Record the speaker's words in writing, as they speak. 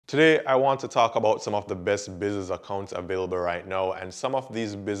Today, I want to talk about some of the best business accounts available right now, and some of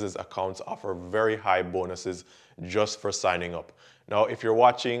these business accounts offer very high bonuses just for signing up. Now, if you're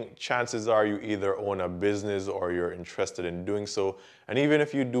watching, chances are you either own a business or you're interested in doing so. And even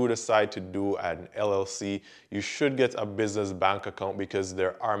if you do decide to do an LLC, you should get a business bank account because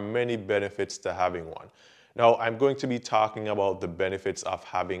there are many benefits to having one. Now, I'm going to be talking about the benefits of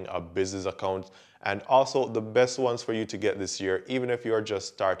having a business account and also the best ones for you to get this year, even if you're just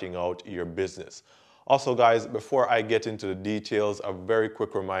starting out your business. Also, guys, before I get into the details, a very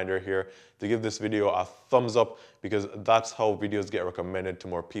quick reminder here to give this video a thumbs up because that's how videos get recommended to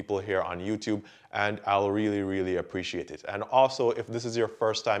more people here on YouTube, and I'll really appreciate it. And also, if this is your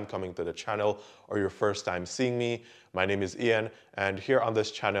first time coming to the channel or your first time seeing me, my name is Ian, and here on this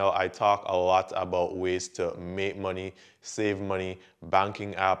channel, I talk a lot about ways to make money, save money,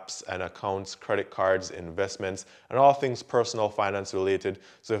 banking apps and accounts, credit cards, investments, and all things personal finance related.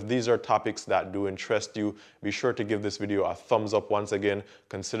 So if these are topics that do interest you, be sure to give this video a thumbs up once again,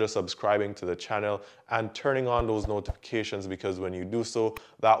 consider subscribing to the channel and turning on those notifications, because when you do so,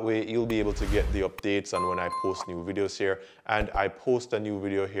 that way you'll be able to get the updates on when I post new videos here. And I post a new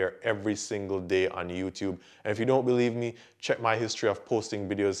video here every single day on YouTube. And if you don't believe me, check my history of posting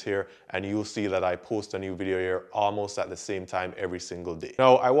videos here and you'll see that I post a new video here almost at the same time every single day.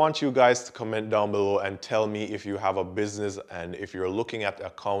 Now, I want you guys to comment down below and tell me if you have a business and if you're looking at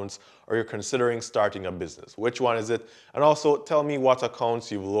accounts or you're considering starting a business. Which one is it? And also tell me what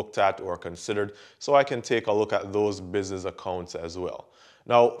accounts you've looked at or considered so I can take a look at those business accounts as well.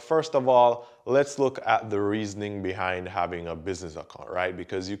 Now, first of all, let's look at the reasoning behind having a business account, right?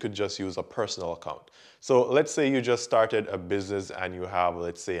 Because you could just use a personal account. So let's say you just started a business and you have,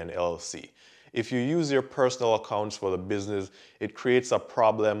 let's say, an LLC. If you use your personal accounts for the business, it creates a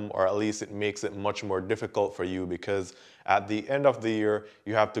problem, or at least it makes it much more difficult for you, because at the end of the year,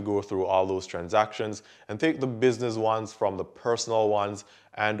 you have to go through all those transactions and take the business ones from the personal ones.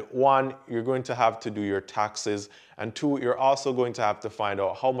 And one, you're going to have to do your taxes. And two, you're also going to have to find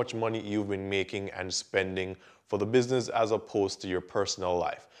out how much money you've been making and spending for the business as opposed to your personal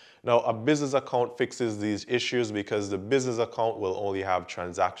life. Now, a business account fixes these issues because the business account will only have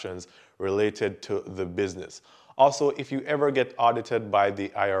transactions related to the business. Also, if you ever get audited by the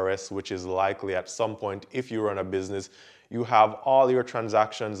IRS, which is likely at some point if you run a business, you have all your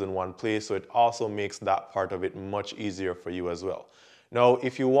transactions in one place, so it also makes that part of it much easier for you as well. Now,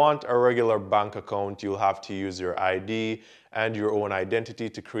 if you want a regular bank account, you'll have to use your ID and your own identity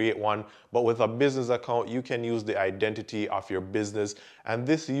to create one. But with a business account, you can use the identity of your business. And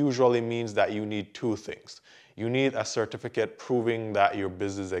this usually means that you need two things. You need a certificate proving that your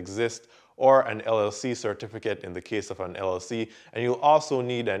business exists, or an LLC certificate in the case of an LLC. And you'll also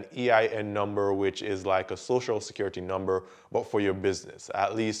need an EIN number, which is like a social security number, but for your business.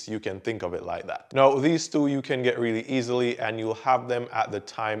 At least you can think of it like that. Now, these two you can get really easily, and you'll have them at the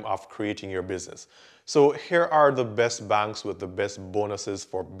time of creating your business. So here are the best banks with the best bonuses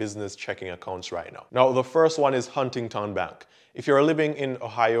for business checking accounts right now. Now, the first one is Huntington Bank. If you're living in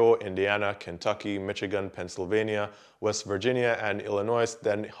Ohio, Indiana, Kentucky, Michigan, Pennsylvania, West Virginia, and Illinois,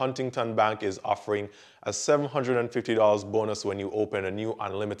 then Huntington Bank is offering a $750 bonus when you open a new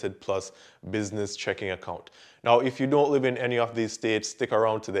Unlimited Plus business checking account. Now, if you don't live in any of these states, stick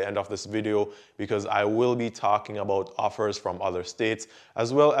around to the end of this video because I will be talking about offers from other states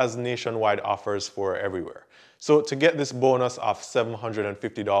as well as nationwide offers for everywhere. So to get this bonus of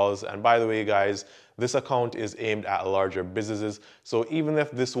 $750, and by the way, guys, this account is aimed at larger businesses. So even if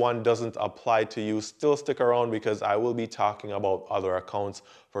this one doesn't apply to you, still stick around because I will be talking about other accounts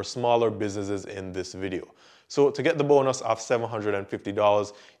for smaller businesses in this video. So to get the bonus of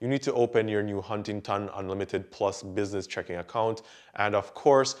 $750, you need to open your new Huntington Unlimited Plus business checking account. And of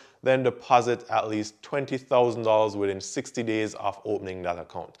course, then deposit at least $20,000 within 60 days of opening that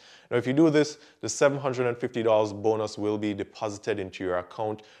account. Now, if you do this, the $750 bonus will be deposited into your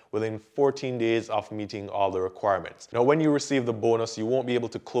account within 14 days of meeting all the requirements. Now, when you receive the bonus, you won't be able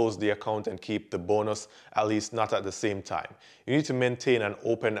to close the account and keep the bonus, at least not at the same time. You need to maintain an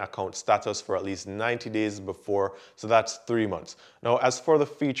open account status for at least 90 days before, so that's 3 months. Now, as for the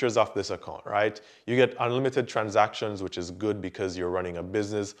features of this account, right, you get unlimited transactions, which is good because you're running a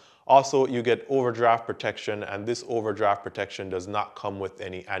business. Also, you get overdraft protection, and this overdraft protection does not come with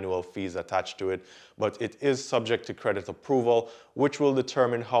any annual fees attached to it, but it is subject to credit approval, which will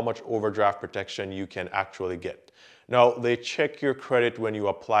determine how much overdraft protection you can actually get. Now, they check your credit when you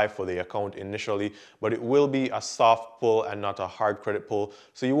apply for the account initially, but it will be a soft pull and not a hard credit pull,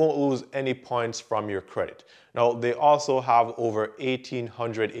 so you won't lose any points from your credit. Now, they also have over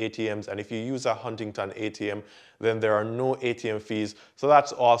 1,800 ATMs, and if you use a Huntington ATM, then there are no ATM fees, so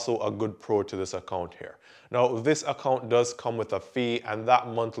that's also a good pro to this account here. Now, this account does come with a fee, and that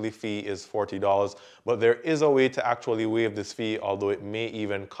monthly fee is $40, but there is a way to actually waive this fee, although it may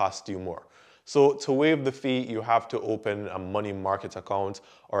even cost you more. So to waive the fee, you have to open a money market account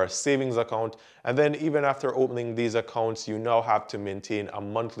or a savings account. And then even after opening these accounts, you now have to maintain a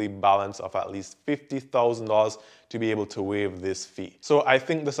monthly balance of at least $50,000 to be able to waive this fee. So I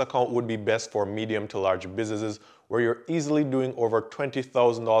think this account would be best for medium to large businesses where you're easily doing over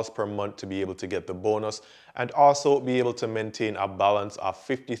 $20,000 per month to be able to get the bonus, and also be able to maintain a balance of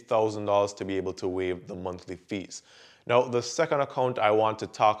 $50,000 to be able to waive the monthly fees. Now, the second account I want to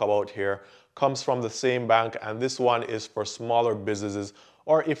talk about here comes from the same bank, and this one is for smaller businesses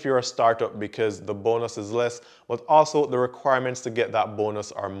or if you're a startup, because the bonus is less, but also the requirements to get that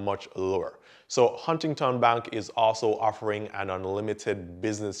bonus are much lower. So Huntington Bank is also offering an unlimited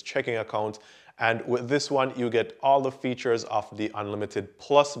business checking account, and with this one you get all the features of the Unlimited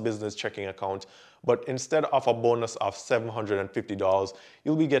Plus business checking account, but instead of a bonus of $750,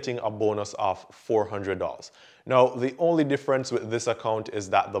 you'll be getting a bonus of $400. Now, the only difference with this account is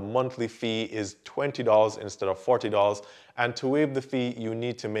that the monthly fee is $20 instead of $40, and to waive the fee, you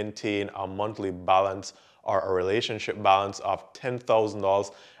need to maintain a monthly balance or a relationship balance of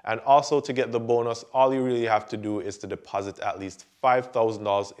 $10,000. And also, to get the bonus, all you really have to do is to deposit at least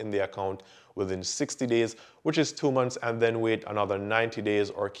 $5,000 in the account within 60 days, which is 2 months, and then wait another 90 days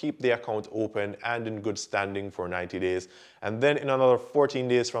or keep the account open and in good standing for 90 days. And then in another 14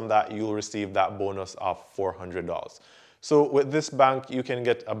 days from that, you'll receive that bonus of $400. So with this bank, you can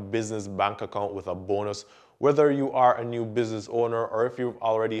get a business bank account with a bonus, whether you are a new business owner or if you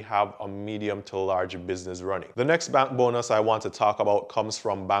already have a medium to large business running. The next bank bonus I want to talk about comes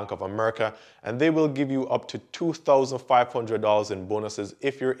from Bank of America, and they will give you up to $2,500 in bonuses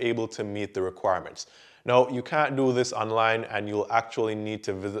if you're able to meet the requirements. Now, you can't do this online, and you'll actually need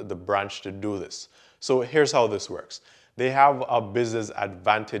to visit the branch to do this. So here's how this works. They have a Business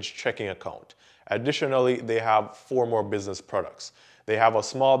Advantage checking account. Additionally, they have 4 more business products. They have a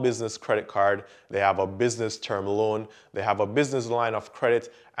small business credit card, they have a business term loan, they have a business line of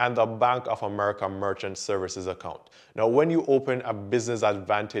credit, and a Bank of America Merchant Services account. Now, when you open a Business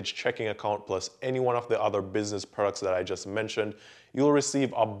Advantage checking account plus any one of the other business products that I just mentioned, you'll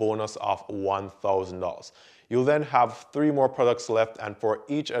receive a bonus of $1,000. You'll then have 3 more products left, and for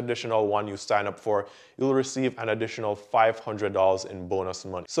each additional one you sign up for, you'll receive an additional $500 in bonus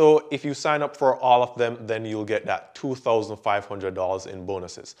money. So if you sign up for all of them, then you'll get that $2,500 in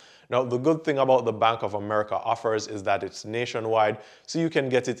bonuses. Now, the good thing about the Bank of America offers is that it's nationwide, so you can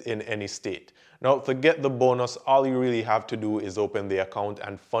get it in any state. Now, to get the bonus, all you really have to do is open the account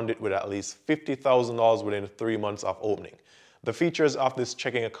and fund it with at least $50,000 within 3 months of opening. The features of this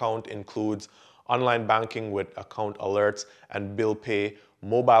checking account includes online banking with account alerts and bill pay,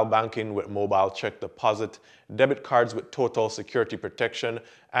 mobile banking with mobile check deposit, debit cards with total security protection,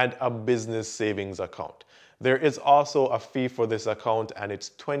 and a business savings account. There is also a fee for this account, and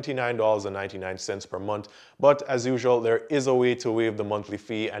it's $29.99 per month. But as usual, there is a way to waive the monthly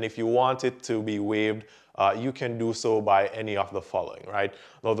fee, and if you want it to be waived, you can do so by any of the following, right?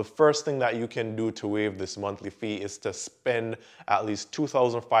 Now, the first thing that you can do to waive this monthly fee is to spend at least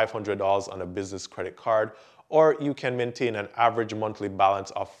 $2,500 on a business credit card, or you can maintain an average monthly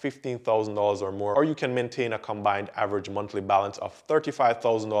balance of $15,000 or more, or you can maintain a combined average monthly balance of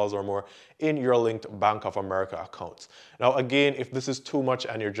 $35,000 or more in your linked Bank of America accounts. Now, again, if this is too much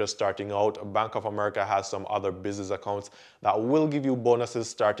and you're just starting out, Bank of America has some other business accounts that will give you bonuses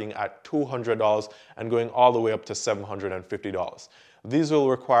starting at $200 and going all the way up to $750. These will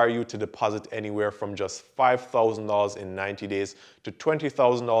require you to deposit anywhere from just $5,000 in 90 days to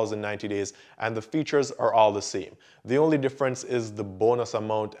 $20,000 in 90 days, and the features are all the same. The only difference is the bonus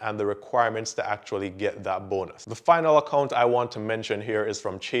amount and the requirements to actually get that bonus. The final account I want to mention here is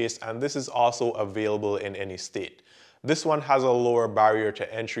from Chase, and this is also available in any state. This one has a lower barrier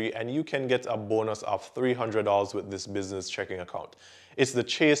to entry, and you can get a bonus of $300 with this business checking account. It's the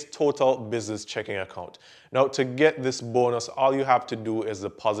Chase Total Business Checking Account. Now, to get this bonus, all you have to do is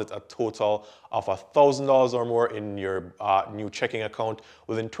deposit a total of $1,000 or more in your new checking account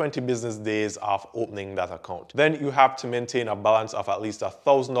within 20 business days of opening that account. Then you have to maintain a balance of at least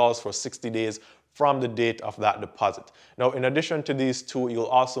 $1,000 for 60 days from the date of that deposit. Now, in addition to these 2, you'll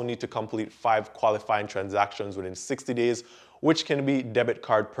also need to complete 5 qualifying transactions within 60 days, which can be debit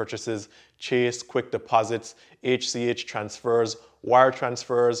card purchases, Chase quick deposits, ACH transfers, wire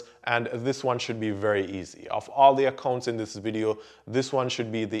transfers, and this one should be very easy. Of all the accounts in this video, this one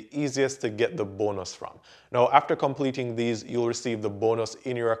should be the easiest to get the bonus from. Now, after completing these, you'll receive the bonus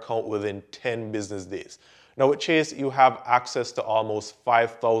in your account within 10 business days. Now with Chase, you have access to almost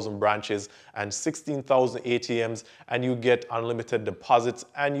 5,000 branches and 16,000 ATMs, and you get unlimited deposits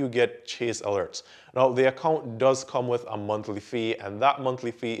and you get Chase alerts. Now the account does come with a monthly fee, and that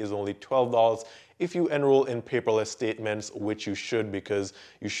monthly fee is only $12 if you enroll in paperless statements, which you should, because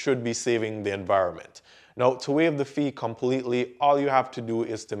you should be saving the environment. Now, to waive the fee completely, all you have to do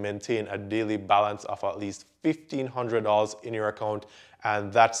is to maintain a daily balance of at least $1,500 in your account,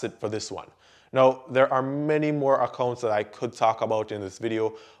 and that's it for this one. Now, there are many more accounts that I could talk about in this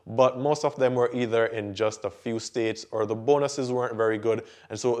video, but most of them were either in just a few states or the bonuses weren't very good.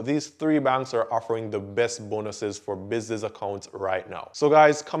 And so these 3 banks are offering the best bonuses for business accounts right now. So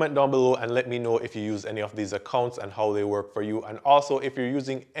guys, comment down below and let me know if you use any of these accounts and how they work for you. And also, if you're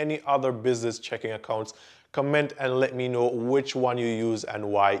using any other business checking accounts, comment and let me know which one you use and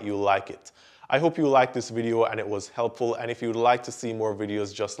why you like it. I hope you liked this video and it was helpful. And if you'd like to see more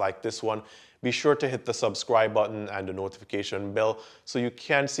videos just like this one, be sure to hit the subscribe button and the notification bell so you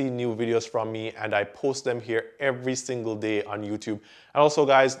can see new videos from me, and I post them here every single day on YouTube. And also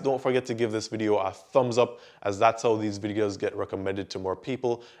guys, don't forget to give this video a thumbs up, as that's how these videos get recommended to more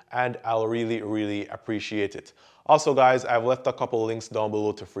people, and I'll really appreciate it. Also guys, I've left a couple links down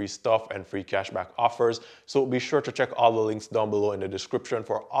below to free stuff and free cashback offers, so be sure to check all the links down below in the description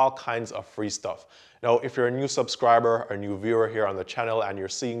for all kinds of free stuff. Now, if you're a new subscriber or new viewer here on the channel and you're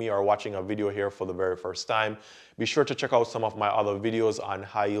seeing me or watching a video here for the very first time, be sure to check out some of my other videos on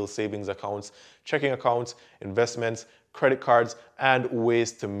high yield savings accounts, checking accounts, investments, credit cards, and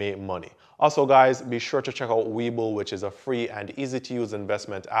ways to make money. Also guys, be sure to check out WEBULL, which is a free and easy to use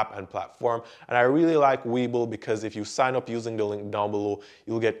investment app and platform. And I really like WEBULL because if you sign up using the link down below,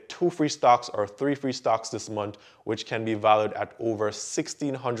 you'll get 2 free stocks or 3 free stocks this month, which can be valued at over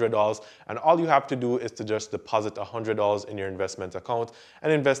 $1,600. And all you have to do is to just deposit $100 in your investment account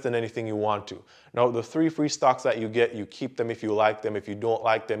and invest in anything you want to. Now, the 3 free stocks that you get, you keep them if you like them. If you don't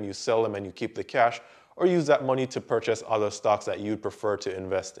like them, you sell them and you keep the cash, or use that money to purchase other stocks that you'd prefer to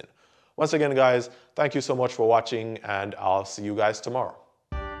invest in. Once again, guys, thank you so much for watching, and I'll see you guys tomorrow.